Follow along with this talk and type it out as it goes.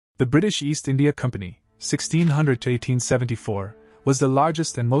The British East India Company, 1600 to 1874, was the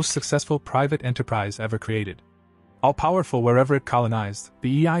largest and most successful private enterprise ever created. All-powerful wherever it colonized,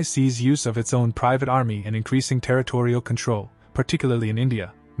 the EIC's use of its own private army and increasing territorial control, particularly in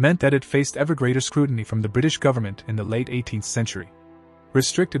India, meant that it faced ever greater scrutiny from the British government in the late 18th century.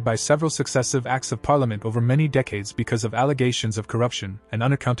 Restricted by several successive acts of parliament over many decades because of allegations of corruption and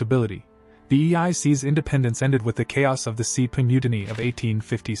unaccountability, the EIC's independence ended with the chaos of the Sepoy Mutiny of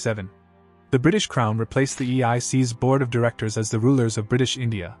 1857. The British Crown replaced the EIC's board of directors as the rulers of British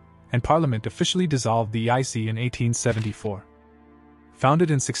India, and Parliament officially dissolved the EIC in 1874. Founded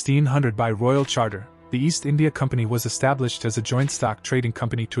in 1600 by royal charter, the East India Company was established as a joint stock trading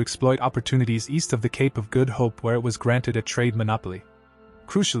company to exploit opportunities east of the Cape of Good Hope where it was granted a trade monopoly.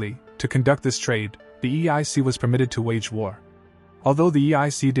 Crucially, to conduct this trade, the EIC was permitted to wage war. Although the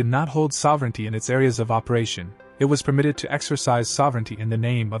EIC did not hold sovereignty in its areas of operation, it was permitted to exercise sovereignty in the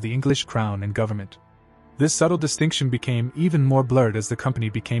name of the English Crown and government. This subtle distinction became even more blurred as the company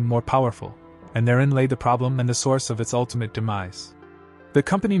became more powerful, and therein lay the problem and the source of its ultimate demise. The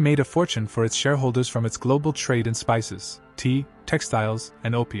company made a fortune for its shareholders from its global trade in spices, tea, textiles,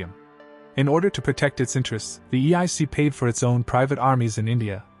 and opium. In order to protect its interests, the EIC paid for its own private armies in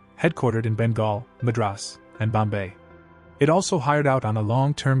India, headquartered in Bengal, Madras, and Bombay. It also hired out on a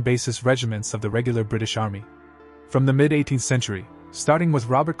long-term basis regiments of the regular British Army. From the mid-18th century, starting with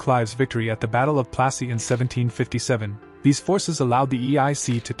Robert Clive's victory at the Battle of Plassey in 1757, these forces allowed the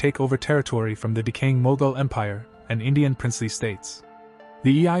EIC to take over territory from the decaying Mughal Empire and Indian princely states.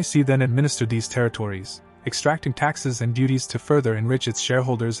 The EIC then administered these territories, extracting taxes and duties to further enrich its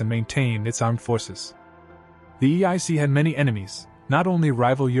shareholders and maintain its armed forces. The EIC had many enemies, not only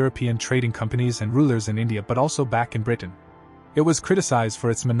rival European trading companies and rulers in India but also back in Britain. It was criticized for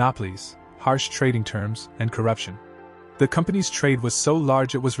its monopolies, harsh trading terms, and corruption. The company's trade was so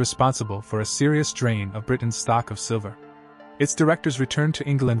large it was responsible for a serious drain of Britain's stock of silver. Its directors returned to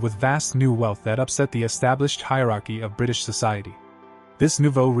England with vast new wealth that upset the established hierarchy of British society. This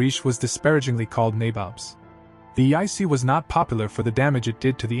nouveau riche was disparagingly called nabobs. The EIC was not popular for the damage it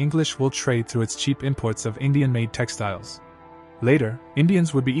did to the English wool trade through its cheap imports of Indian-made textiles. Later,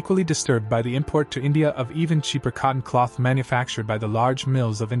 Indians would be equally disturbed by the import to India of even cheaper cotton cloth manufactured by the large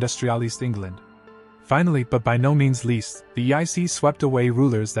mills of industrial East England. Finally, but by no means least, the EIC swept away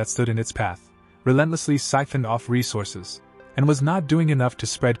rulers that stood in its path, relentlessly siphoned off resources, and was not doing enough to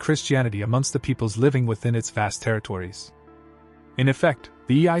spread Christianity amongst the peoples living within its vast territories. In effect,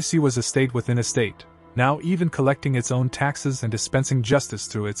 the EIC was a state within a state, now even collecting its own taxes and dispensing justice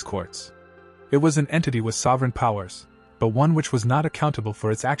through its courts. It was an entity with sovereign powers, but one which was not accountable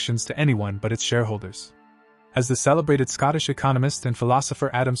for its actions to anyone but its shareholders. As the celebrated Scottish economist and philosopher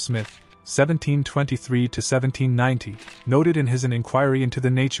Adam Smith, 1723 to 1790, noted in his An Inquiry into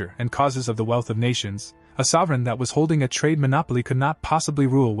the Nature and Causes of the Wealth of Nations, a sovereign that was holding a trade monopoly could not possibly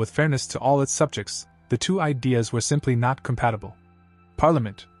rule with fairness to all its subjects. The two ideas were simply not compatible.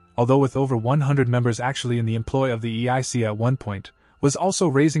 Parliament, although with over 100 members actually in the employ of the EIC at one point, was also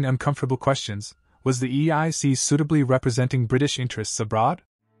raising uncomfortable questions. Was the EIC suitably representing British interests abroad?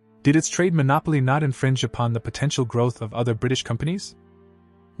 Did its trade monopoly not infringe upon the potential growth of other British companies?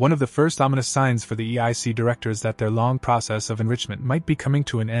 One of the first ominous signs for the EIC directors that their long process of enrichment might be coming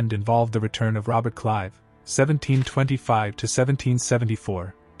to an end involved the return of Robert Clive, 1725 to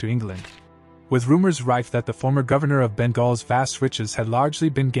 1774, to England. With rumors rife that the former governor of Bengal's vast riches had largely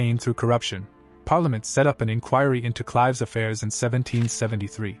been gained through corruption, Parliament set up an inquiry into Clive's affairs in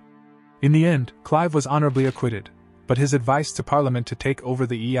 1773. In the end, Clive was honorably acquitted, but his advice to Parliament to take over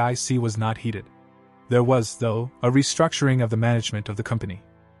the EIC was not heeded. There was, though, a restructuring of the management of the company.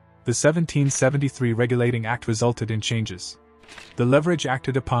 The 1773 Regulating Act resulted in changes. The leverage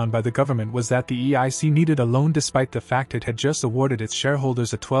acted upon by the government was that the EIC needed a loan despite the fact it had just awarded its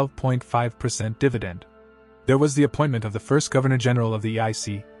shareholders a 12.5% dividend. There was the appointment of the first Governor-General of the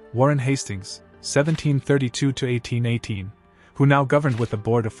EIC, Warren Hastings, 1732 to 1818, who now governed with a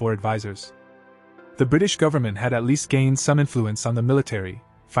board of 4 advisors. The British government had at least gained some influence on the military,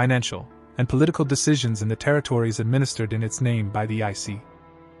 financial, and political decisions in the territories administered in its name by the EIC.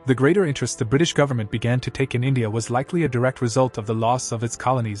 The greater interest the British government began to take in India was likely a direct result of the loss of its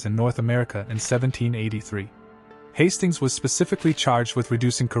colonies in North America in 1783. Hastings was specifically charged with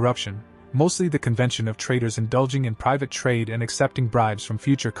reducing corruption, mostly the convention of traders indulging in private trade and accepting bribes from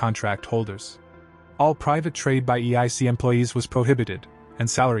future contract holders. All private trade by EIC employees was prohibited, and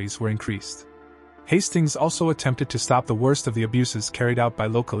salaries were increased. Hastings also attempted to stop the worst of the abuses carried out by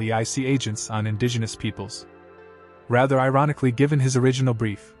local EIC agents on indigenous peoples. Rather ironically, given his original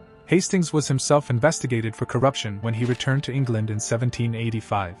brief, Hastings was himself investigated for corruption when he returned to England in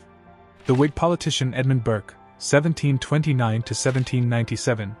 1785. The Whig politician Edmund Burke, 1729 to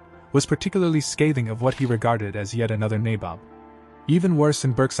 1797, was particularly scathing of what he regarded as yet another nabob. Even worse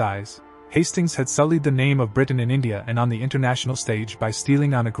in Burke's eyes, Hastings had sullied the name of Britain in India and on the international stage by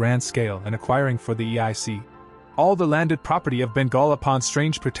stealing on a grand scale and acquiring for the EIC all the landed property of Bengal upon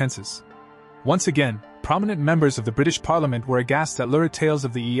strange pretenses. Once again, prominent members of the British Parliament were aghast at lurid tales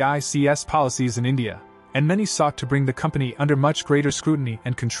of the EIC's policies in India, and many sought to bring the company under much greater scrutiny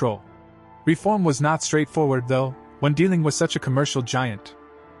and control. Reform was not straightforward, though, when dealing with such a commercial giant.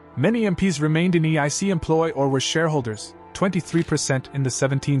 Many MPs remained in EIC employ or were shareholders, 23% in the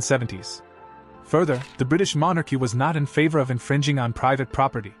 1770s. Further, the British monarchy was not in favor of infringing on private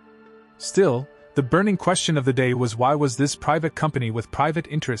property. Still, the burning question of the day was, why was this private company with private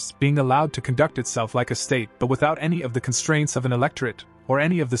interests being allowed to conduct itself like a state but without any of the constraints of an electorate or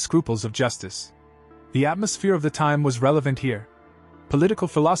any of the scruples of justice? The atmosphere of the time was relevant here. Political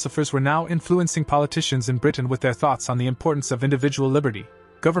philosophers were now influencing politicians in Britain with their thoughts on the importance of individual liberty,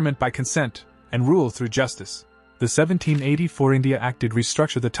 government by consent, and rule through justice. The 1784 India Act did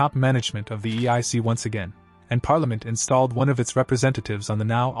restructure the top management of the EIC once again, and Parliament installed one of its representatives on the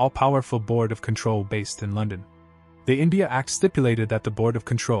now all-powerful Board of Control based in London. The India Act stipulated that the Board of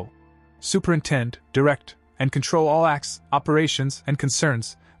Control superintend, direct, and control all acts, operations, and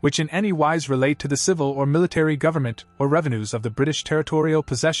concerns which in any wise relate to the civil or military government or revenues of the British territorial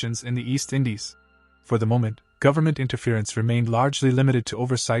possessions in the East Indies. For the moment, government interference remained largely limited to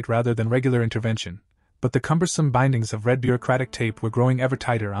oversight rather than regular intervention, but the cumbersome bindings of red bureaucratic tape were growing ever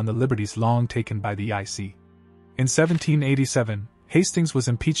tighter on the liberties long taken by the EIC. In 1787, Hastings was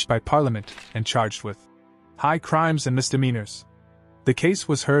impeached by Parliament and charged with high crimes and misdemeanors. The case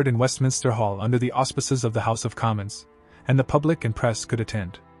was heard in Westminster Hall under the auspices of the House of Commons, and the public and press could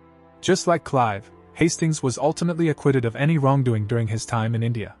attend. Just like Clive, Hastings was ultimately acquitted of any wrongdoing during his time in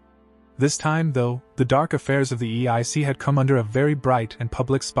India. This time, though, the dark affairs of the EIC had come under a very bright and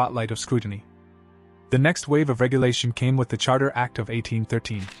public spotlight of scrutiny. The next wave of regulation came with the Charter Act of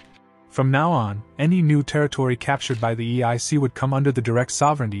 1813. From now on, any new territory captured by the EIC would come under the direct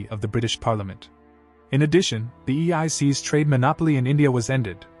sovereignty of the British Parliament. In addition, the EIC's trade monopoly in India was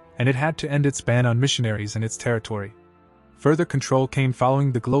ended, and it had to end its ban on missionaries in its territory. Further control came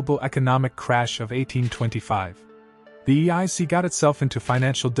following the global economic crash of 1825. The EIC got itself into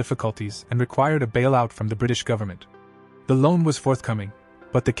financial difficulties and required a bailout from the British government. The loan was forthcoming,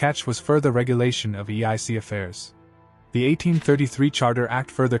 but the catch was further regulation of EIC affairs. The 1833 Charter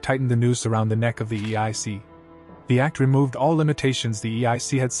Act further tightened the noose around the neck of the EIC. The Act removed all limitations the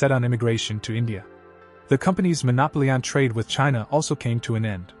EIC had set on immigration to India. The company's monopoly on trade with China also came to an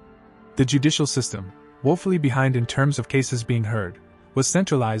end. The judicial system, woefully behind in terms of cases being heard, was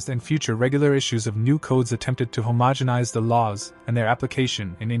centralized, and future regular issues of new codes attempted to homogenize the laws and their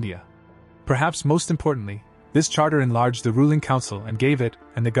application in India. Perhaps most importantly, this charter enlarged the ruling council and gave it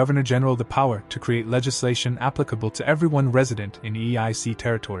and the Governor-General the power to create legislation applicable to everyone resident in EIC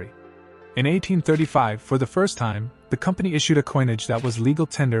territory. In 1835, for the first time, the company issued a coinage that was legal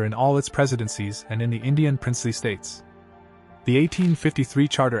tender in all its presidencies and in the Indian princely states. The 1853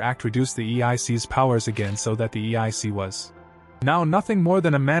 Charter Act reduced the EIC's powers again so that the EIC was now nothing more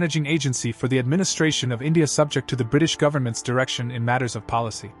than a managing agency for the administration of India subject to the British government's direction in matters of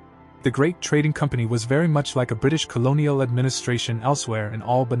policy. The great trading company was very much like a British colonial administration elsewhere in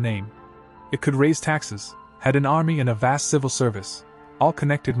all but name. It could raise taxes, had an army and a vast civil service, all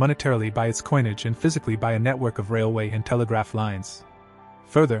connected monetarily by its coinage and physically by a network of railway and telegraph lines.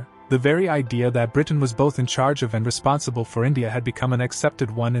 Further, the very idea that Britain was both in charge of and responsible for India had become an accepted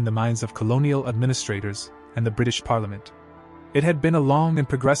one in the minds of colonial administrators and the British Parliament. It had been a long and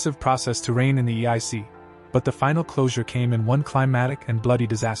progressive process to reign in the EIC, but the final closure came in one climatic and bloody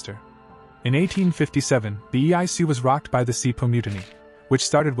disaster. In 1857, the EIC was rocked by the Sepoy Mutiny, which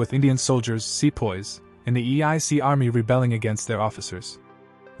started with Indian soldiers, sepoys, in the EIC army rebelling against their officers.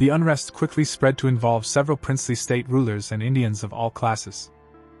 The unrest quickly spread to involve several princely state rulers and Indians of all classes.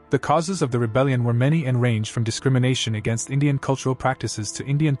 The causes of the rebellion were many and ranged from discrimination against Indian cultural practices to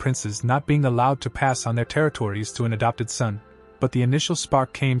Indian princes not being allowed to pass on their territories to an adopted son, but the initial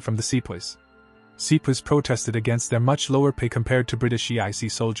spark came from the sepoys. Sepoys protested against their much lower pay compared to British EIC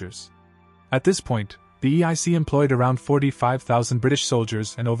soldiers. At this point, the EIC employed around 45,000 British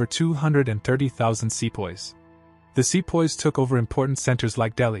soldiers and over 230,000 sepoys. The sepoys took over important centers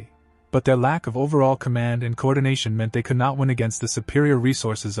like Delhi, but their lack of overall command and coordination meant they could not win against the superior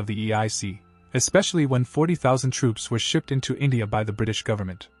resources of the EIC, especially when 40,000 troops were shipped into India by the British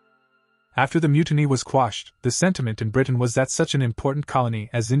government. After the mutiny was quashed, the sentiment in Britain was that such an important colony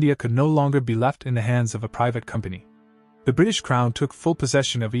as India could no longer be left in the hands of a private company. The British Crown took full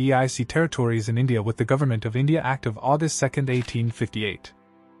possession of EIC territories in India with the Government of India Act of August 2, 1858.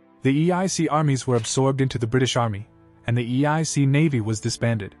 The EIC armies were absorbed into the British Army, and the EIC Navy was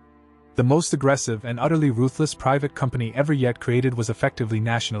disbanded. The most aggressive and utterly ruthless private company ever yet created was effectively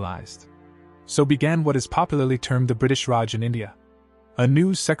nationalized. So began what is popularly termed the British Raj in India. A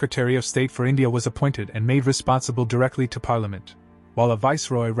new Secretary of State for India was appointed and made responsible directly to Parliament, while a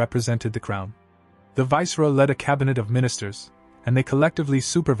Viceroy represented the Crown. The Viceroy led a cabinet of ministers, and they collectively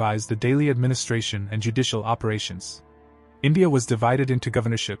supervised the daily administration and judicial operations. India was divided into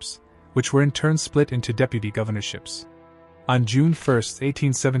governorships, which were in turn split into deputy governorships. On June 1,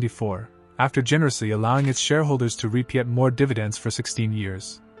 1874, after generously allowing its shareholders to reap yet more dividends for 16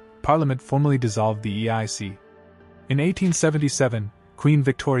 years, Parliament formally dissolved the EIC. In 1877, Queen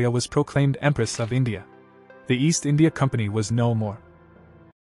Victoria was proclaimed Empress of India. The East India Company was no more.